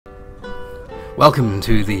Welcome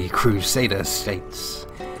to the Crusader States.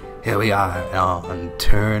 Here we are on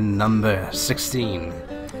turn number 16.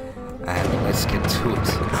 And let's get to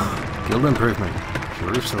it. Guild Improvement.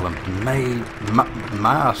 Jerusalem.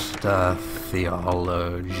 Master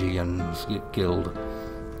Theologians Guild.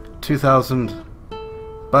 2,000.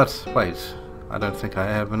 But, wait. I don't think I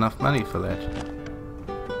have enough money for that.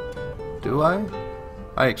 Do I?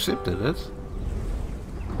 I accepted it.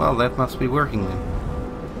 Well, that must be working then.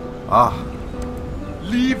 Ah.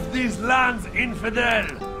 Leave these lands, infidel,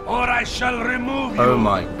 or I shall remove you. Oh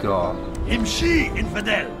my god. Imshi,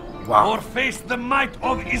 infidel. Wow. Or face the might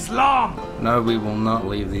of Islam. No, we will not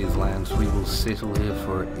leave these lands. We will settle here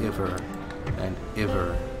forever and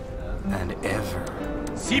ever and ever.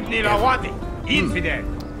 Sibni Rawadi, infidel.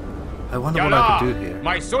 I wonder what I could do here.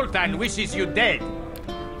 My sultan wishes you dead.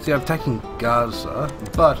 See, I've taken Gaza,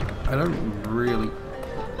 but I don't really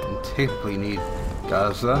technically need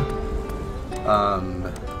Gaza.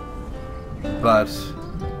 But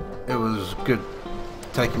it was good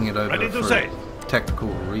taking it over for tactical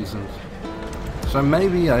reasons. So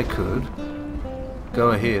maybe I could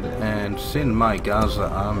go ahead and send my Gaza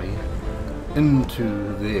army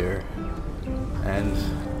into there and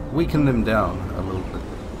weaken them down a little bit.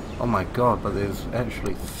 Oh my god, but there's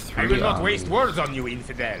actually 3 I will not armies. waste words on you,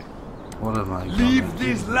 infidel. What am I Leave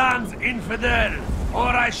these lands, infidel, or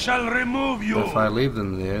I shall remove you. If I leave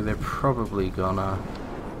them there, they're probably gonna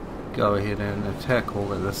go ahead and attack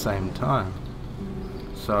all at the same time.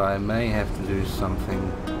 So I may have to do something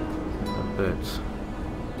a bit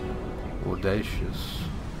audacious.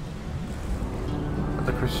 But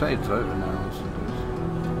the crusade's over now, isn't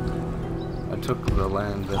it? I took the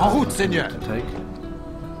land that I wanted to take.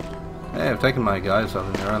 Hey, I've taken my guys up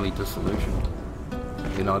and they're only disillusioned.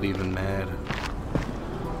 They're not even mad.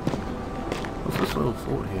 What's this little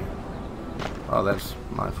fort here? Oh, that's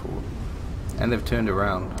my fort. And they've turned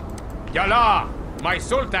around. Yallah, my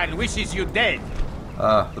sultan wishes you dead.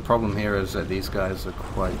 The problem here is that these guys are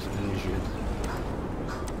quite injured.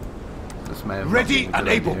 This may have ready and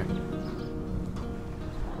able.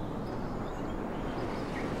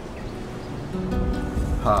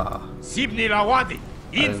 Ha. Sibni Rawadi,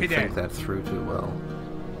 I didn't infidel. think that through too well.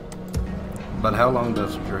 But how long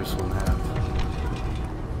does Jerusalem have?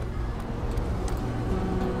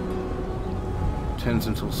 Turns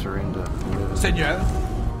until surrender. Seigneur,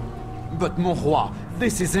 but mon roi,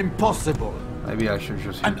 this is impossible. Maybe I should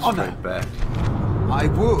just head An honor. straight back. I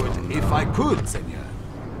would if I could, Seigneur.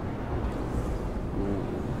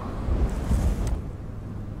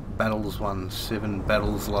 Battles won 7,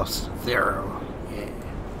 battles lost 0. Yeah.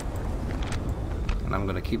 And I'm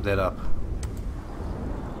gonna keep that up.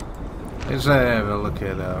 Let's have a look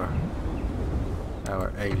at our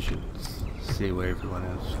agents. See where everyone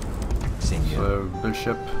is. Seigneur. So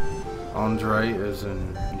Bishop Andre is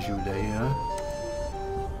in Judea.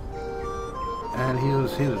 And he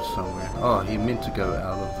was headed somewhere. Oh, he meant to go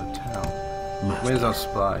out of the town. Where's our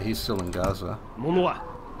spy? He's still in Gaza. Mon roi.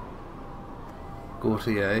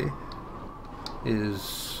 Gautier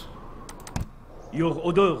is... Your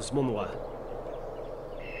orders, mon roi.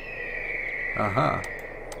 Aha.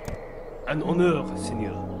 An honor,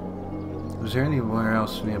 seigneur. Is there anywhere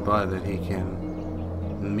else nearby that he can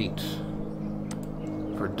meet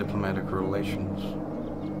for diplomatic relations?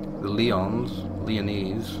 The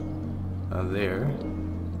Leonese are there.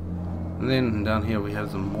 And then down here we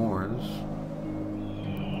have the Moors.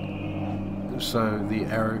 So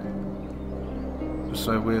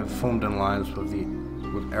so we've formed an alliance with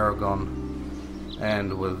Aragon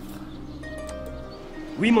and with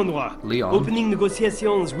Oui, mon roi. Leon. Opening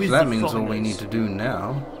negotiations with so that the means all we foreigners. need to do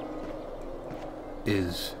now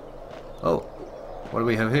is... Oh, what do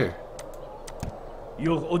we have here?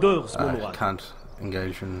 Your orders, mon I roi. can't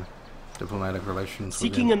engage in diplomatic relations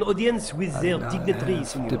Seeking with an audience with them. their I do not dignitaries, have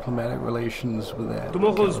seigneur. diplomatic relations with that.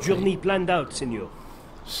 Tomorrow's locality. journey planned out, seigneur.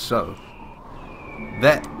 So,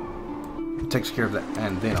 that takes care of that,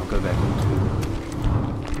 and then I'll go back into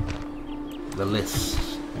the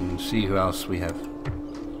list and see who else we have.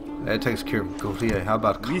 That takes care of Gautier. How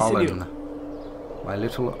about Oui, Colin? seigneur. My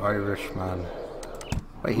little Irishman.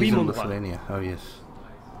 Wait, Oui, he's mon in roi. Lithuania. Oh, yes.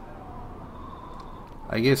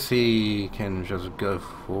 I guess he can just go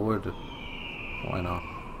forward. Why not?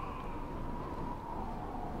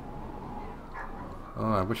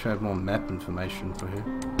 Oh, I wish I had more map information for here.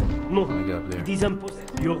 No, Let me go up there. it is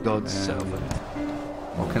impossible. Your God's And, servant.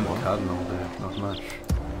 what can the cardinal do? Not much.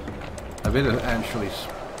 I better actually...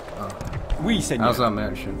 Oui, Seigneur. how's our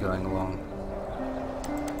merchant going along?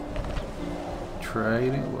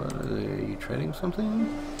 Trading? What, are you trading something?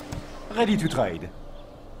 Ready to trade.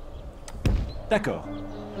 D'accord.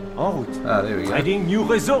 En route. Ah, there we go. Trading new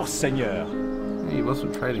resource, Seigneur. Yeah, he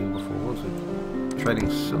wasn't trading before, was he? Trading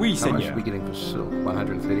silk. Oui, How much Seigneur. are we getting for silk?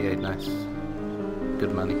 138, nice.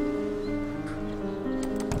 Good money.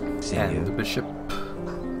 And the bishop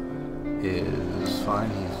is fine,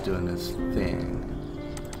 he's doing his thing.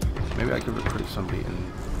 Maybe I could recruit somebody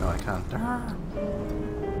and... No, I can't.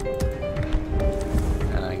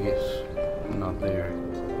 And I guess not there.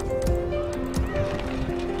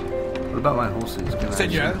 What about my horses? Can I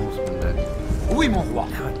Seigneur. send horsemen back? Oui, mon roi.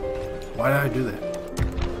 Why did I do that?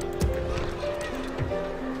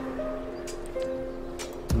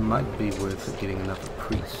 It might be worth it getting another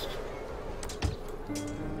priest.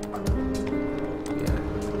 Yeah.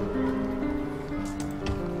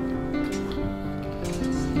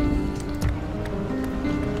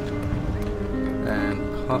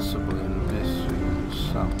 And possibly investing in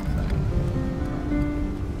something.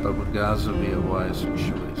 But would Gaza be a wise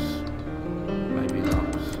choice? Maybe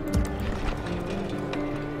not.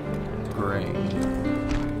 Grain.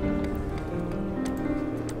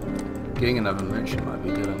 Getting another merchant might be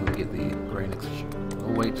good. I'm gonna get the grain exchange.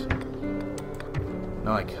 Oh wait.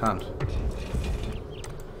 No, I can't.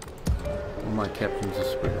 All my captains are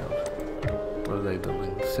spread out. What are they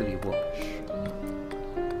building? City watch.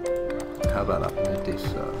 How about up in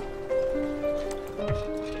Odessa?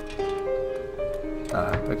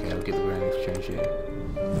 Okay, I'll get the grain exchange here.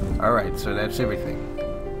 Alright, so that's everything.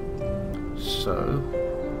 So,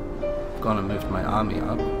 I've gone and moved my army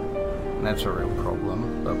up. And that's a real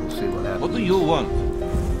problem, but we'll see what happens. What do you want?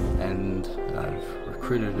 And I've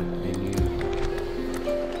recruited a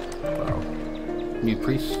new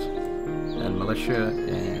priest and militia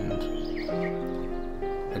and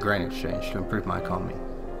a grain exchange to improve my economy.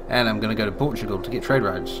 And I'm going to go to Portugal to get trade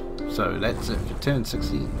roads. So that's it for turn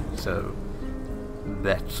 16. So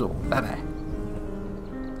that's all. Bye bye.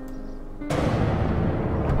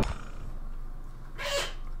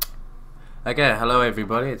 Okay, hello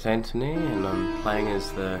everybody, it's Antony and I'm playing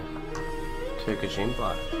as the Turkish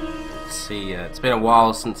Empire. Let's see, it's been a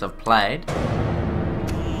while since I've played,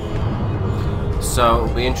 so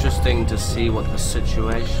it'll be interesting to see what the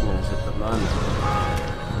situation is at the moment.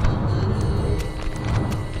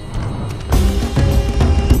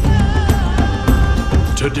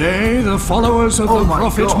 Today, the followers of the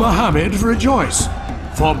Prophet Muhammad rejoice,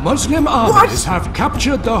 for Muslim armies have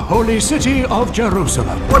captured the holy city of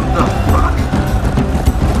Jerusalem. What the fuck?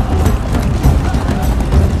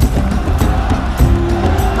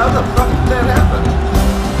 How the fuck did that happen?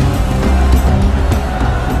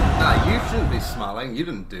 Nah, you shouldn't be smiling. You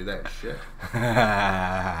didn't do that shit.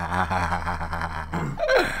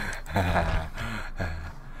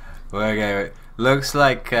 Well, okay, looks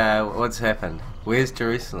like, what's happened? Where's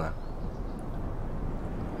Jerusalem?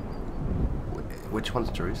 Which one's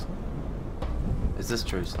Jerusalem? Is this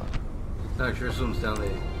Jerusalem? No, Jerusalem's down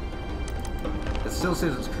there. It still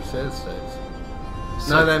says it's Crusader States.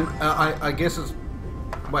 So, No, then I guess it's.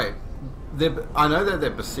 Wait, I know that they're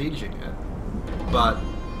besieging it, but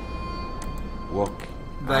what?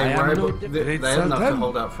 they were able. They great had enough to Sultan.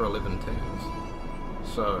 hold out for 11 turns.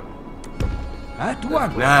 So, At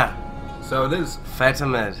one. Nah, so it is.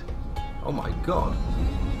 Fatimid. Oh my god.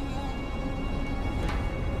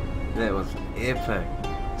 That was epic.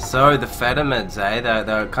 So the Fatimids, eh?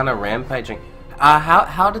 They're kind of rampaging.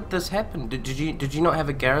 How did this happen? Did you not have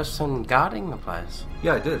a garrison guarding the place?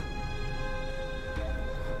 Yeah, I did.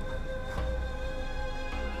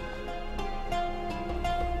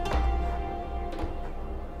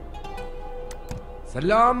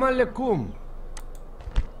 Salam alaikum.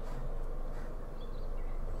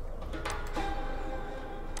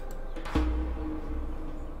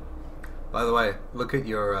 By the way, look at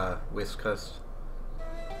your west coast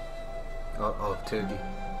of Turkey.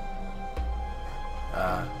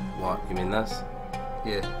 What? You mean this?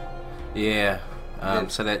 Yeah. Yeah. Yeah.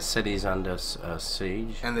 So that city's under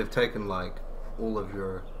siege. And they've taken like all of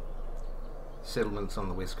your settlements on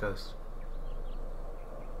the west coast.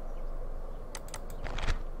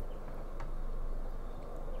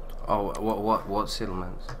 Oh, what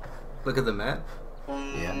settlements? Look at the map.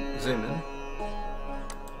 Yeah. Zoom in.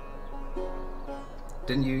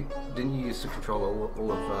 Didn't you used to control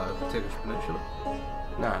all of the Turkish peninsula?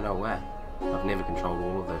 No way. I've never controlled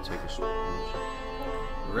all of the Turkish.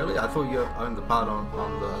 Really? I thought you owned the part on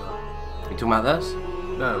the... You talking about this?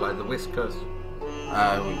 No, like the west coast.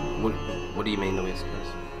 What do you mean the west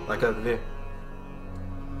coast? Like over there.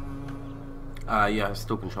 Yeah, I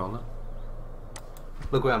still control it.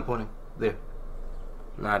 Look where I'm pointing. There.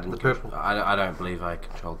 No, I didn't. The purple. I don't believe I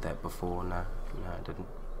controlled that before. No, I didn't.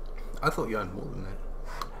 I thought you owned more than that.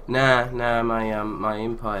 Nah, my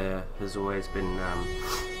empire has always been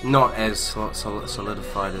not as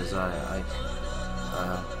solidified as I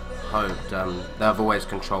hoped. They've always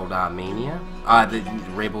controlled Armenia. The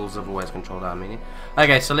rebels have always controlled Armenia.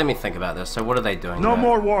 Okay, so let me think about this. So what are they doing? No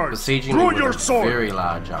more wars. Besieging me with a very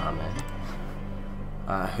large army.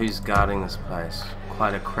 Who's guarding this place?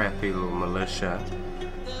 Quite a crappy little militia.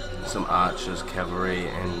 Some archers, cavalry,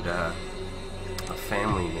 and a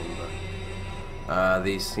family member.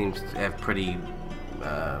 These seem to have pretty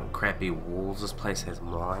crappy walls. This place has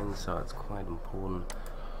mines, so it's quite important.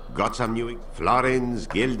 Got some new... Florins,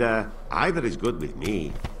 Gilda, either is good with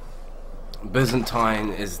me.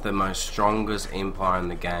 Byzantine is the most strongest empire in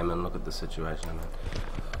the game, and look at the situation.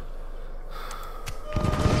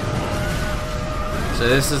 So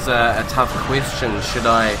this is a tough question. Should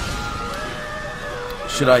I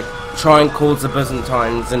try and cause the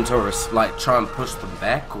Byzantines into try and push them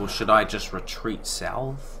back, or should I just retreat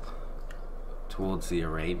south towards the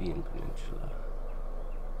Arabian Peninsula?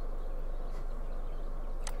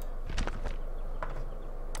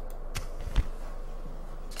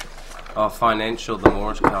 Oh, financial, the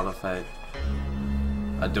Moorish Caliphate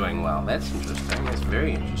are doing well. That's interesting. That's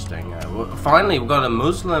very interesting. Finally, we've got a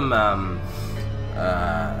Muslim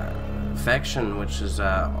faction, which is,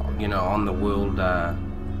 you know, on the world.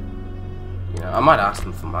 You know, I might ask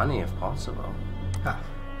them for money if possible. Huh.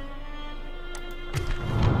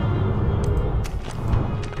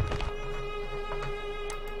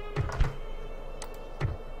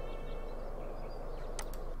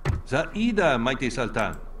 Zaida, mighty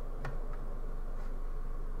Sultan.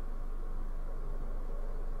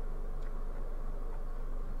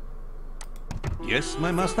 Yes,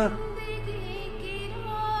 my master?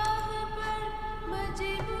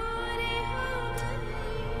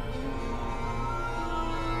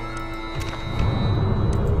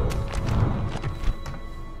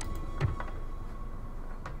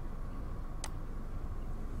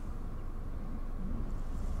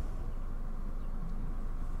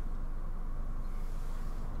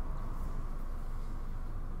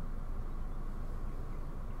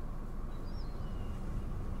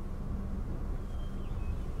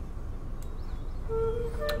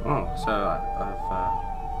 Oh, so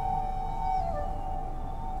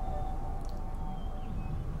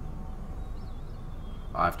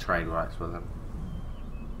I've trade rights with them.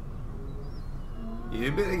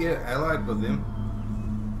 You better get allied with them.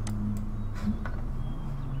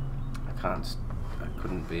 I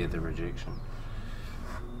couldn't bear the rejection.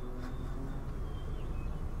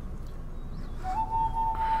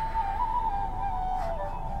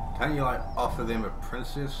 Can't you like offer them a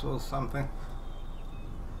princess or something?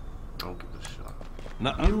 I'll give it a shot.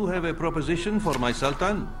 Now, you have a proposition for my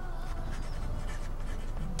Sultan?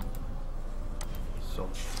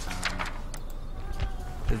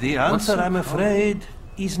 The answer, I'm afraid,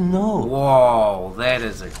 is no. Whoa, that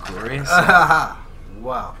is aggressive.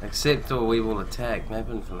 Wow. Accept or we will attack. Map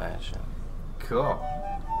information. Cool.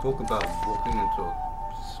 Talk about walking into a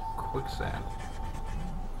quicksand.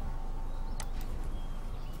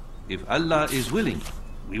 If Allah is willing,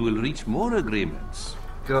 we will reach more agreements.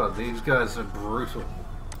 God, these guys are brutal.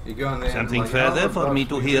 You go in there Something and like, further for me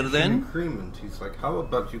to hear then? Agreement. He's like, how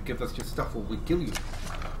about you give us your stuff or we kill you?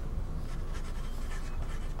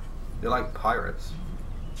 They're like pirates.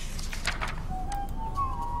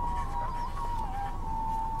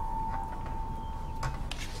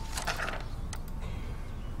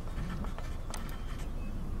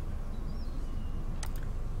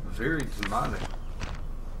 Very demonic.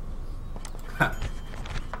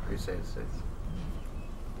 Crusader States.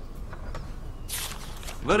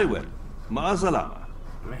 Very well. Ma'azalama.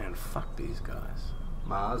 Man, fuck these guys.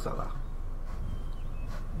 Ma'azallah.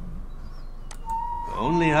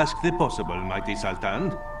 Only ask the possible, mighty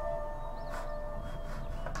Sultan.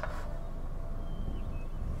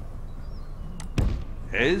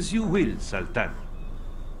 As you will, Sultan.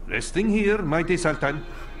 Resting here, mighty Sultan.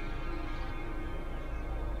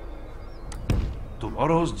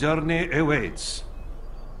 Tomorrow's journey awaits.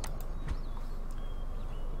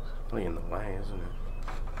 Really in the way, isn't it?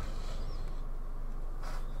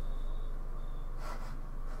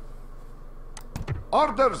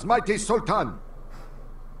 Orders, mighty Sultan!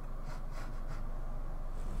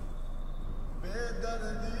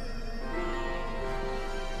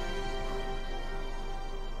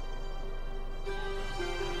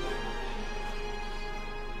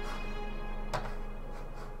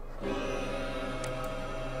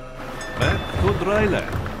 Back to dry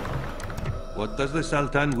land. What does the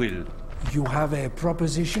Sultan will? You have a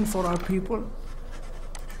proposition for our people?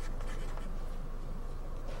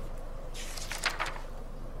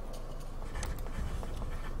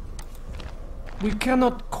 We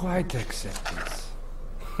cannot quite accept this.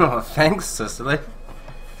 Oh, thanks, Sicily.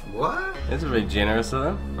 What? That's very generous of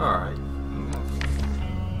them. Alright.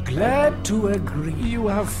 Glad to agree. You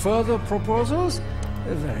have further proposals?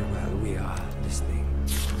 Very well, we are listening.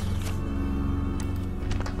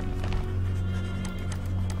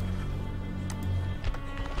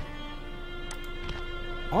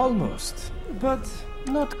 Almost, but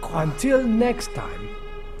not quite. Until next time.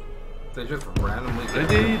 They just randomly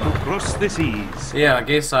Ready to cross the seas. Yeah, I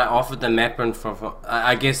guess I offered the map and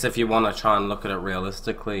I guess if you want to try and look at it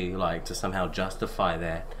realistically, like to somehow justify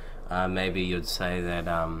that, maybe you'd say that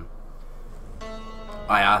I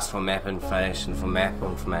asked for map information,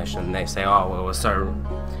 and they say, oh well,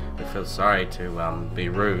 we feel sorry to be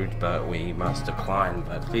rude, but we must decline,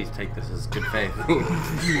 but please take this as good faith.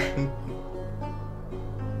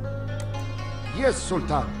 Yes,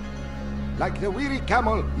 Sultan. Like the weary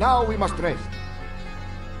camel, now we must rest.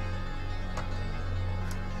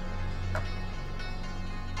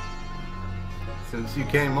 Since you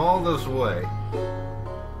came all this way.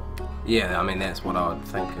 Yeah, I mean that's what I would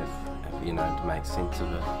think if you know, to make sense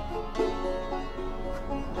of it.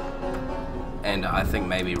 And I think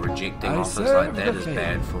maybe rejecting offers like that is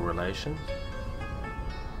bad for relations,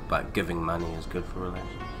 but giving money is good for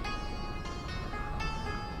relations.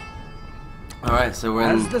 Alright, so we're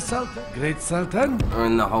in... As the Sultan, great Sultan, we're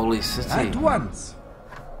in the holy city. at once.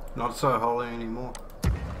 Not so holy anymore.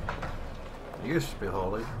 It used to be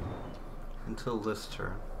holy. Until this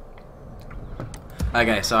turn.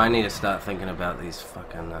 Okay, so I need to start thinking about these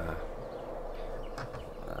fucking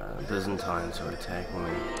Byzantines who are attacking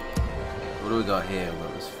me. What do we got here? We've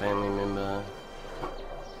got this family member.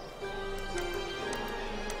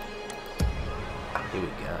 Here we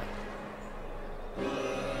go.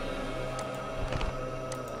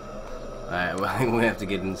 Alright, well I think we have to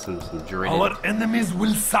get in some dreaded Our enemies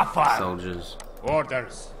will suffer. soldiers.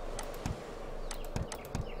 Orders.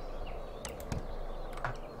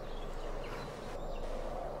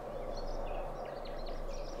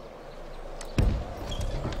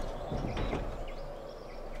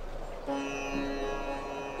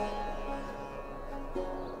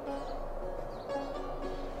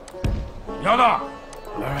 Yana!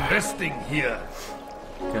 Resting here.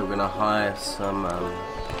 Okay, we're gonna hire some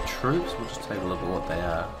troops. We'll just take a look at what they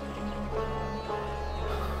are.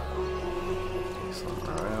 Take some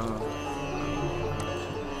around.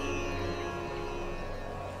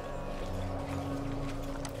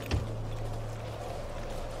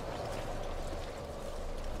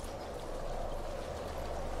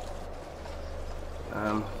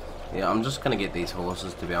 Yeah, I'm just gonna get these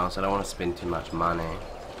horses, to be honest. I don't want to spend too much money.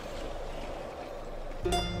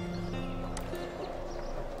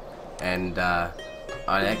 And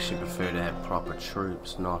I'd actually prefer to have proper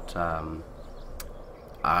troops, not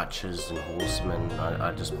archers and horsemen.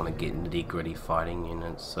 I just want to get nitty-gritty fighting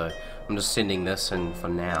units, so I'm just sending this in for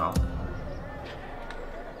now.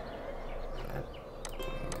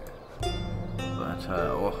 But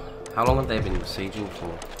how long have they been besieging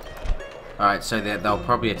for? Alright, so they'll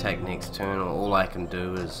probably attack next turn. All I can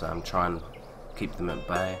do is try and keep them at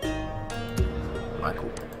bay. Michael.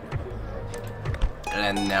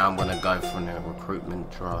 And now I'm gonna go for a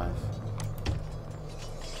recruitment drive.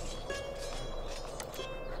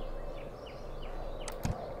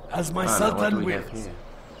 As my Sultan wills.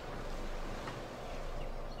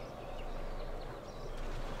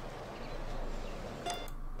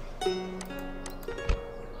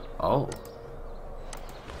 Oh.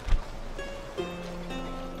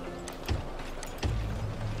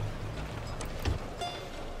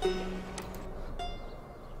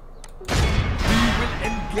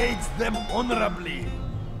 Engage them honorably.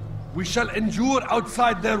 We shall endure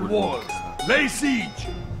outside their walls. Lay siege.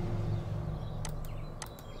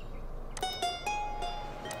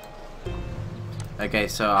 Okay,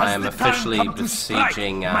 so I am officially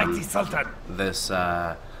besieging this,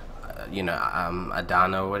 you know,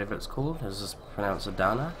 Adana or whatever it's called. Is this pronounced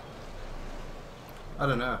Adana? I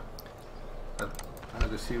don't know.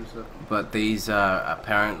 I'd assume so. But these are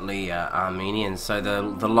apparently Armenians, so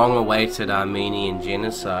the long-awaited Armenian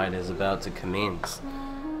genocide is about to commence.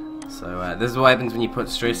 So this is what happens when you put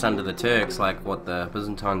stress under the Turks, like what the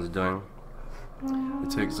Byzantines are doing. The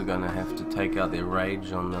Turks are going to have to take out their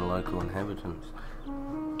rage on the local inhabitants. All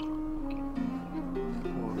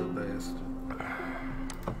the best.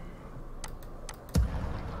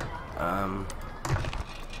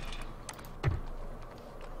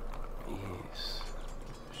 Yes.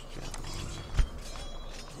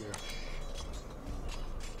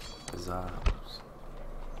 Zarbs.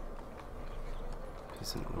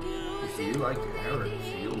 If you like Arabs,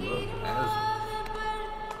 you'll love Azov.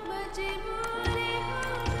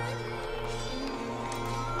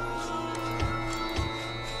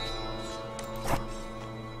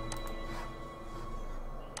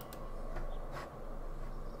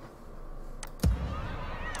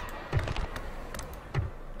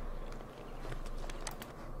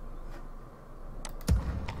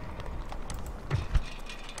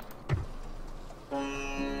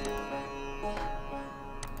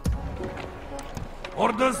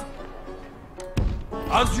 Orders?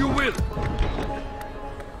 As you will.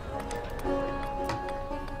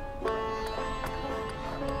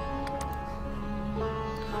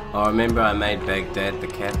 Oh, remember I made Baghdad the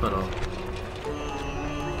capital.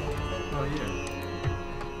 Oh yeah.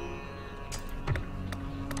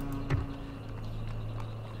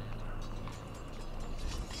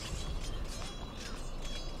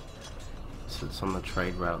 So it's on the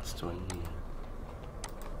trade routes to India.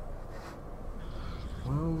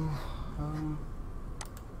 Well,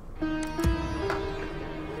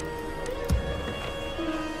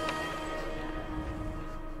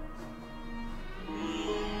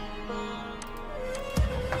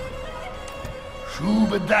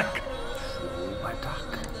 Shubadak.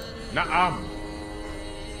 Na'am.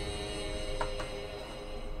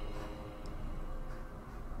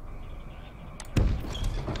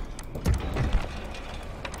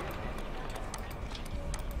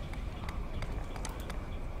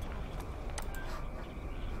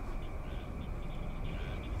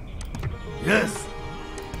 Yes.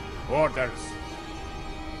 Orders.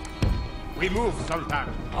 We move, Sultan.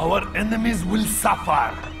 Our enemies will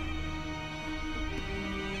suffer.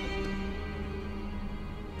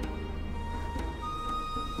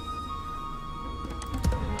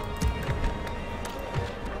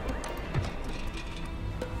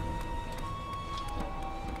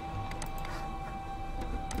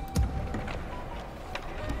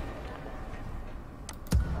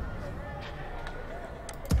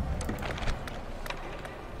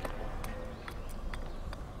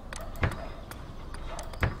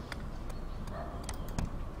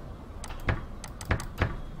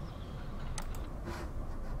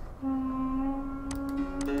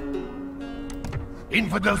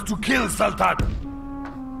 Infidels to kill, Sultan!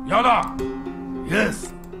 Yalla!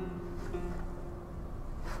 Yes!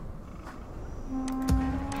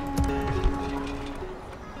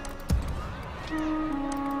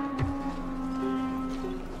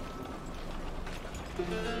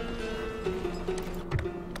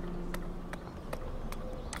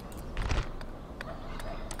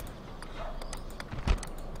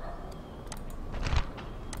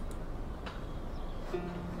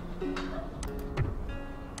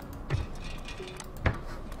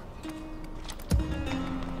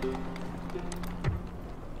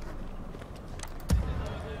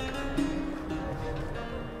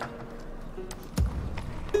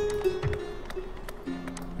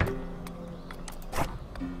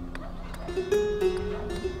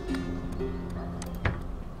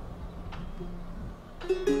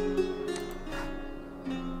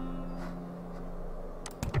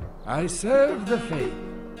 I serve the faith.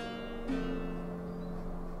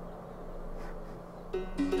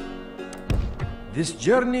 This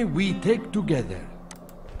journey we take together.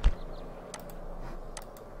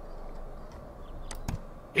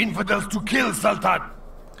 Infidels to kill, Sultan!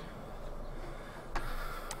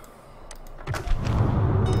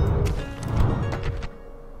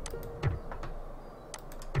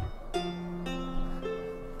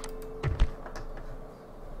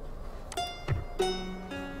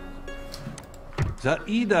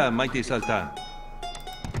 Zaida, mighty Sultan.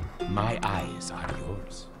 My eyes are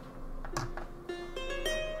yours.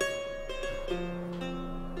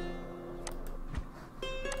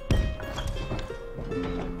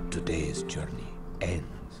 Today's journey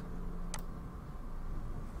ends.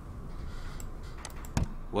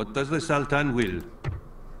 What does the Sultan will?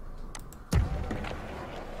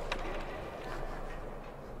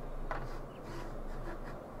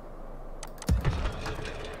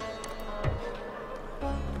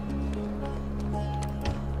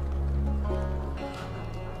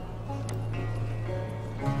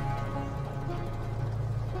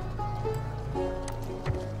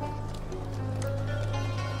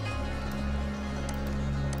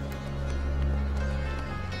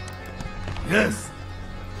 Yes.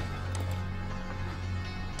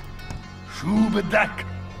 Shubadak.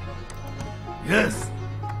 Yes.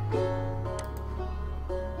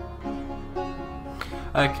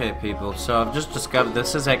 Okay, people, so I've just discovered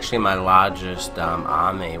this is actually my largest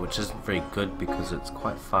army, which isn't very good because it's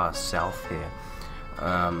quite far south here. So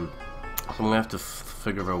I'm going to have to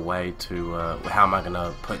figure a way to, how am I going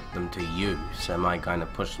to put them to use? So am I going to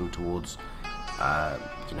push them towards,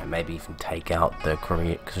 you know, maybe even take out the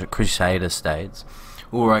Crusader States?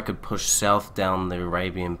 Or I could push south down the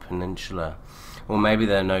Arabian Peninsula. Or maybe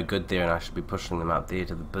they're no good there and I should be pushing them up there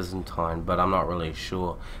to the Byzantine, but I'm not really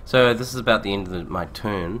sure. So this is about the end of my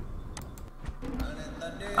turn.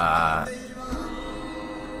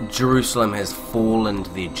 Jerusalem has fallen to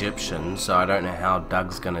the Egyptians, so I don't know how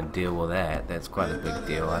Doug's going to deal with that. That's quite a big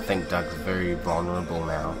deal. I think Doug's very vulnerable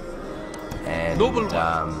now. and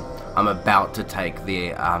I'm about to take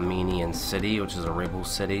the Armenian city, which is a rebel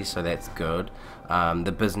city, so that's good.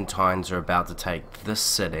 The Byzantines are about to take this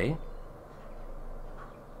city.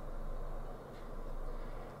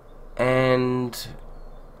 And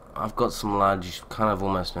I've got some large, kind of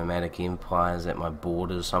almost nomadic empires at my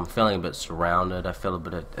borders, so I'm feeling a bit surrounded. I feel a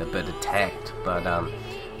bit attacked, but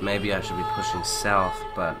maybe I should be pushing south.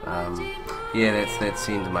 But yeah, that's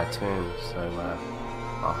the end of my turn, so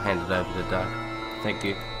I'll hand it over to Doug. Thank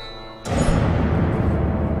you.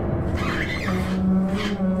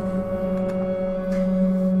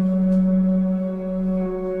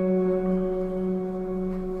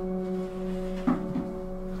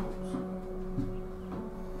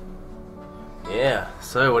 Yeah,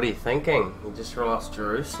 so what are you thinking? You just lost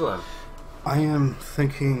Jerusalem. I am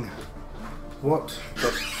thinking, what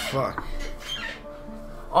the fuck?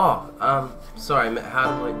 Oh, sorry,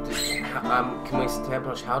 how do I, can we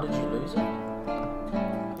establish, how did you lose it?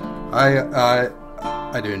 I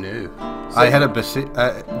don't know. So I had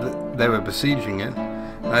they were besieging it,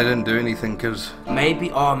 and I didn't do anything because... Maybe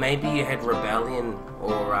you had rebellion,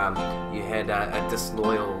 or you had a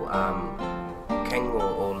disloyal king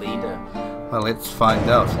or leader. Well, let's find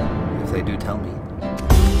out, if they do tell me.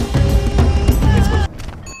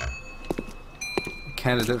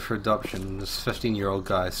 Candidate for adoption, this 15-year-old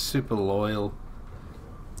guy, super loyal,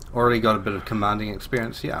 already got a bit of commanding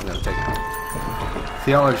experience. Yeah, I'm going to take it.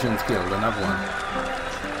 Theologian's Guild, another one.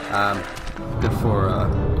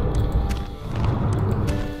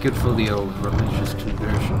 Good for the old religious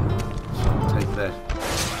conversion, so I'll take that.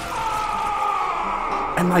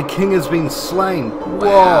 And my king has been slain!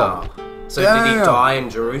 Wow. Whoa! So did he die in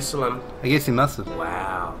Jerusalem? I guess he must have.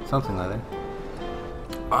 Wow. Something like that.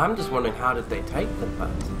 I'm just wondering, how did they take the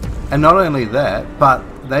place? And not only that, but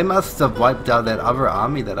they must have wiped out that other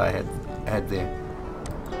army that I had there.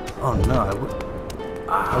 Oh no,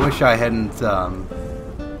 I wish I hadn't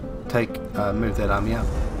moved that army out.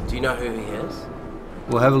 Do you know who he is?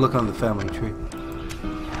 We'll have a look on the family tree.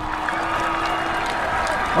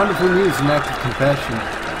 Wonderful news and act of compassion.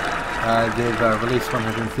 They've released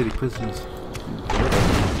 130 prisoners.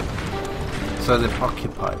 So they've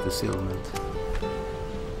occupied the settlement.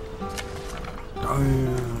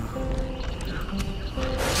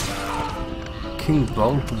 King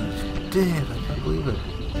Baldwin is dead, I can't believe it.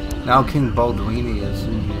 Now King Baldwini is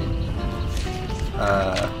in here.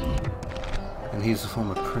 And he's a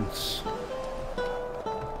former prince.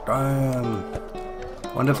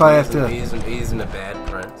 Wonder if I have to... He isn't a bad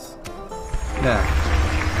prince. Yeah.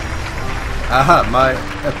 Aha,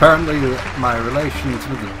 apparently my relations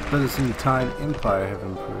with the Byzantine Empire have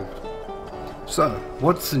improved. So,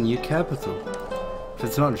 what's the new capital? If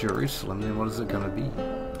it's not Jerusalem, then what is it going to be?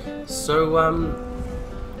 So,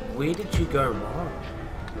 where did you go wrong?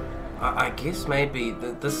 I guess maybe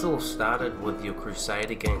this all started with your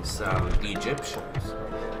crusade against the Egyptians.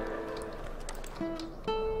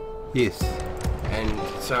 Yes. And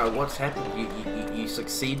so what's happened? You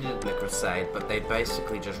succeeded in the crusade, but they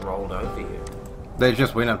basically just rolled over you. They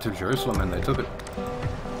just went up to Jerusalem and they took it.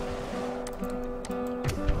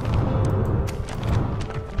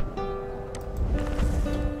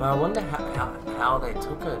 I wonder how they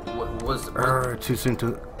took it. Too soon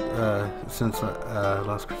to since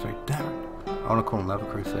last crusade. Damn it! I want to call another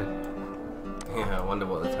crusade. Yeah, I wonder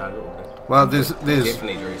what the target will be. Well, there's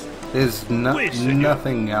definitely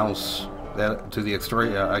nothing else that to the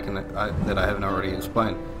exterior that I haven't already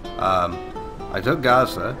explained. I took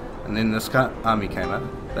Gaza, and then this army came out.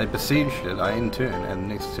 They besieged it. I in turn, and the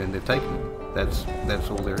next turn they've taken it. That's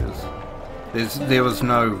all there is. There was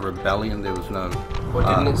no rebellion. There was no. Well,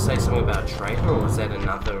 didn't it say something about a traitor, or was that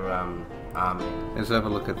another army? Let's have a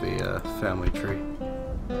look at the family tree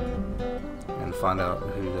and find out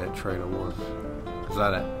who that traitor was.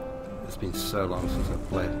 Because it's been so long since I've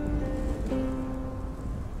played.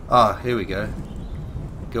 Ah, here we go.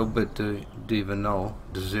 Gilbert de Venol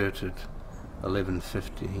deserted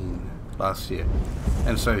 1115 last year,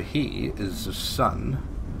 and so he is the son.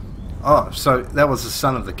 Oh, so that was the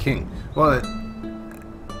son of the king. Well,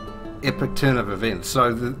 epic turn of events.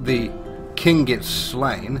 So the king gets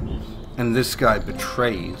slain, and this guy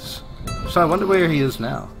betrays. So I wonder where he is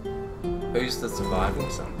now. Who's the surviving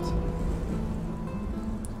son?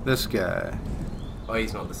 This guy. Oh,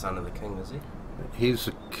 he's not the son of the king, is he? He's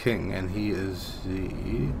the king, and he is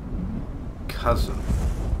the cousin.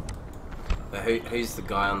 But who's the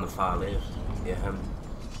guy on the far left? Yeah, him.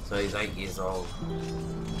 So he's 8 years old.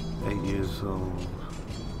 8 years old.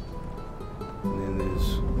 And then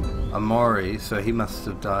there's Amori, so he must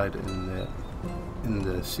have died in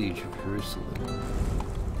the siege of Jerusalem.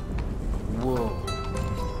 Whoa.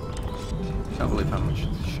 Can't believe how much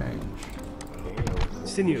it's changed.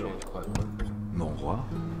 Seigneur. Mon roi.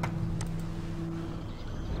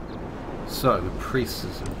 So, the priest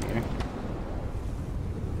is in here.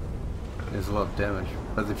 There's a lot of damage,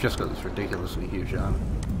 but they've just got this ridiculously huge army.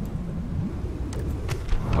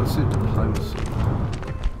 What's their diplomacy?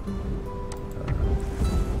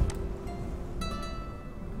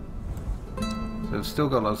 So they've still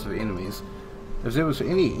got lots of enemies. If there was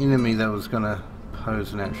any enemy that was going to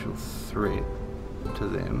pose an actual threat to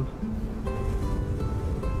them,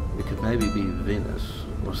 it could maybe be Venice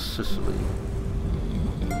or Sicily.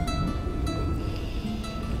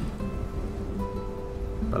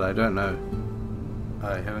 But I don't know.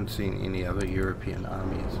 I haven't seen any other European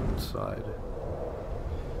armies inside.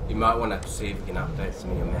 You might want to see if you can update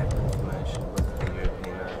some of your map information with the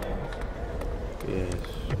European armies. Yes.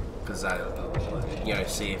 Because you know,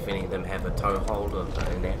 see if any of them have a toehold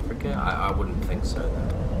in Africa. I wouldn't think so.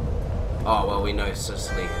 Though. Oh well, we know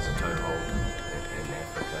Sicily has a toehold in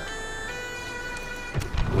Africa.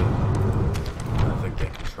 I think they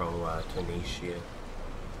control Tunisia.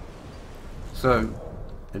 So,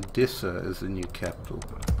 Odessa is the new capital.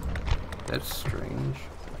 That's strange,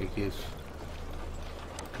 I guess.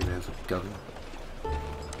 Because there's a governor.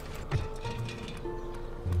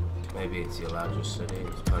 Maybe it's your largest city,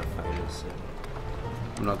 it's quite a famous city.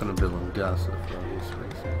 I'm not going to build on Gaza for obvious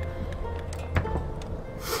reasons.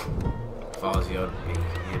 If I was you, I'd be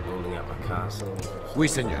here building up a castle. Oui,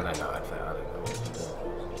 Seigneur. I don't know, I don't know what to do.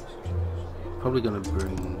 Probably going to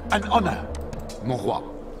bring An honor, mon roi.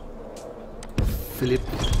 Philip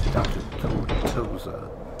down to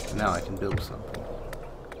Toza. Now I can build something.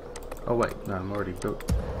 Oh wait, no, I'm already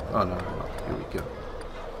built. Oh no, here we go.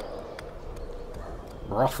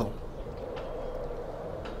 Brothel.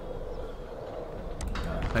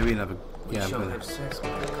 Maybe another. Yeah, I'm gonna.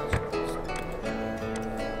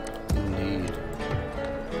 Indeed.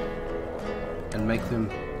 And make them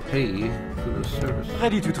pay for the service.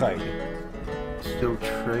 Ready to trade. Still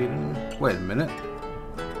trading? Wait a minute.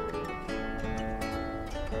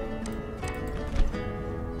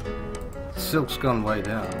 Silk's gone way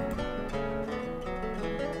down.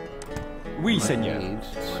 Oui, Seigneur. And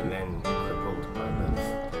then crippled by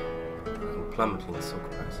the plummeting silk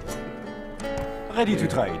prices. Ready to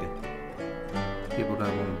trade. People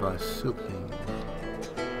don't want to buy silk anymore.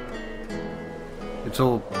 It's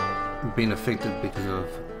all been affected because of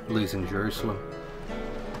losing Jerusalem.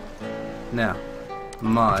 Now,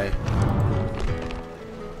 my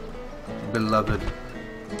beloved,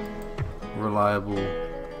 reliable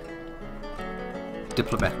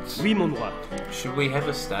diplomats. Oui, mon roi. Should we have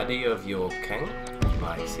a study of your king?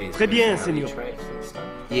 Like, says Très bien, Seigneur. traits and stuff?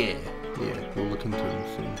 Yeah, we'll look into them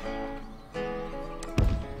soon.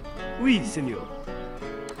 Oui, Seigneur.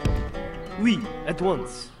 Oui, at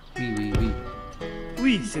once. Oui.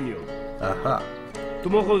 Oui, Seigneur. Aha.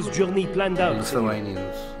 Tomorrow's journey planned out,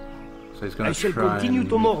 Lithuanians. So he's going I to shall try continue and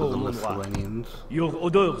tomorrow, meet mon with the roi. Lithuanians. Your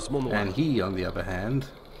orders, mon roi. And he, on the other hand,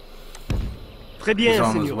 Très bien, is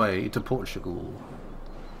on his Seigneur. way to Portugal.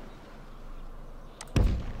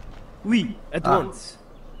 Oui, at once.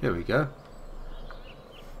 Here we go.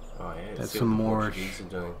 Oh yeah, That's see some what the Moorish. Portuguese are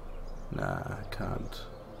doing. Nah, I can't.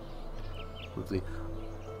 With the...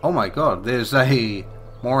 Oh my god, there's a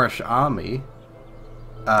Moorish army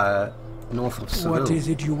north of Seville. What is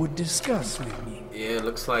it you would discuss with me? Yeah, it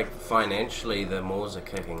looks like financially the Moors are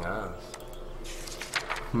kicking ass.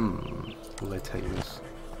 Will they take this?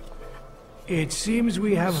 It seems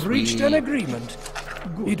we have reached an Sweet. agreement.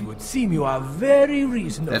 It would seem you are very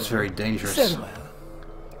reasonable. That's very dangerous. Farewell.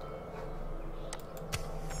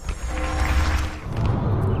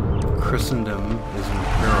 Christendom is in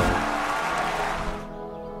peril.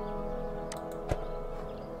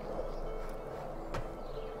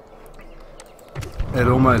 It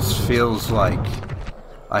almost feels like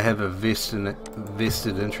I have a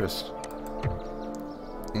vested interest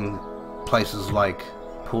in places like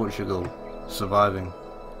Portugal surviving.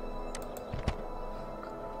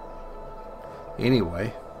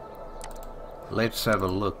 Anyway, let's have a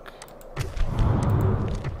look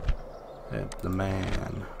at the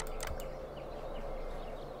man.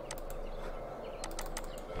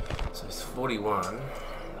 So he's 41,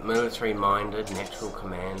 military-minded, natural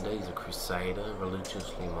commander. He's a crusader,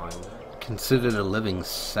 religiously minded. Considered a living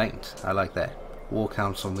saint. I like that. War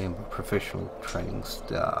Council member, professional training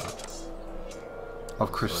staff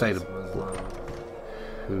of Crusader.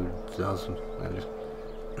 Who doesn't?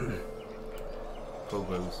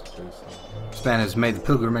 Pilgrims to Jerusalem. Span has made the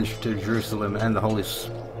pilgrimage to Jerusalem and the Holy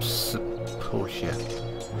Sepulchre.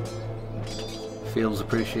 Feels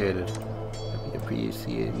appreciated.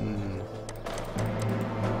 Appreciated.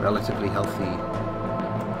 relatively healthy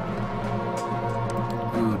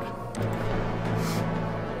food.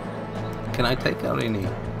 Can I take out any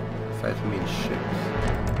Fatimid ships?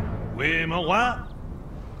 Oui, mon roi.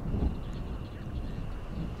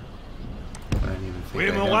 Oui,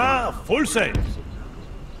 mon roi, full sails.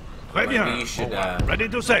 Très bien. Maybe you should, ready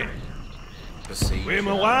to sail. besiege, Oui,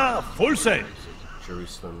 mon roi, full sails.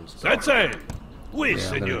 Jerusalem's. Set sail. Oui, Yeah,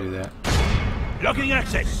 I'm gonna do seigneur. that. Blocking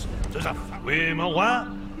access to the... Oui, mon roi.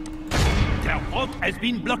 Their port has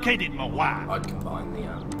been blockaded, mon roi. I'd combine the,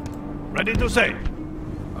 Ready to sail.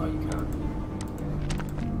 oh, you can't.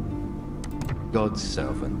 God's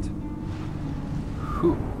servant.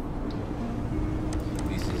 Whew.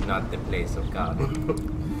 This is not the place of God.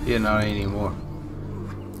 Yeah, not anymore.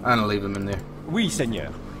 I'm gonna leave him in there. Oui, seigneur.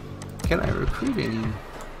 Can I recruit any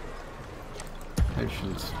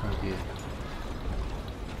patients? Not yet.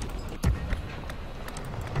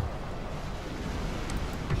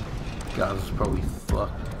 Gaza's probably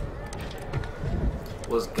fucked.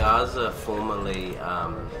 Was Gaza formerly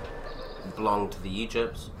belonged to the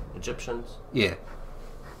Egyptians? Yeah.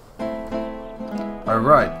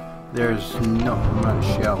 Alright. There's not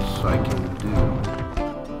much else I can do.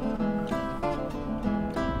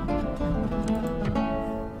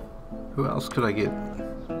 Who else could I get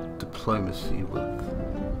diplomacy with?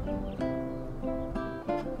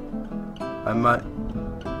 I'm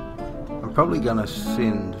probably gonna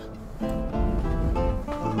send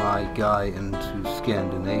my guy into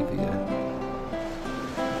Scandinavia.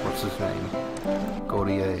 What's his name?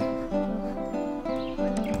 Gordier.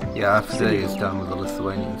 Yeah, after he's done with the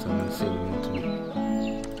Lithuanians, I'm gonna send him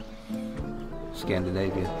into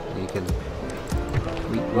Scandinavia. He can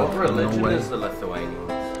meet What with religion Norway. is the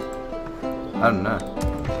Lithuanians? I don't know.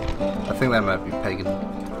 I think that might be pagan.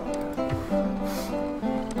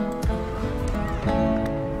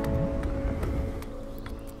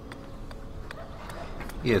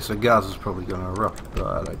 Yeah, so Gaza's probably going to erupt,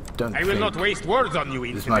 but I don't I will not waste words on you,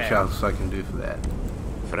 there's much else I can do for that.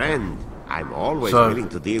 Friend, I'm always So, willing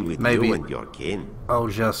to deal with maybe you and your kin. I'll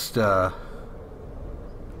just have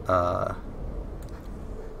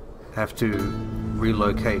to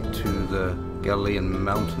relocate to the Galilean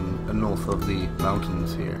mountain, north of the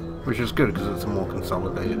mountains here, which is good because it's a more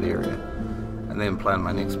consolidated area, and then plan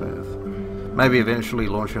my next move. Maybe eventually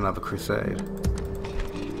launch another crusade,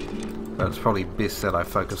 but it's probably best that I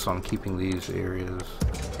focus on keeping these areas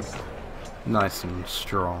nice and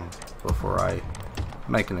strong before I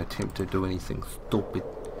make an attempt to do anything stupid.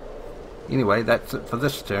 Anyway, that's it for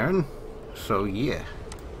this turn, so yeah,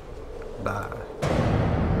 bye.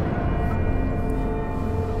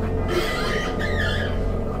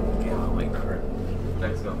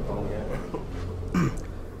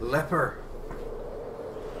 Leper.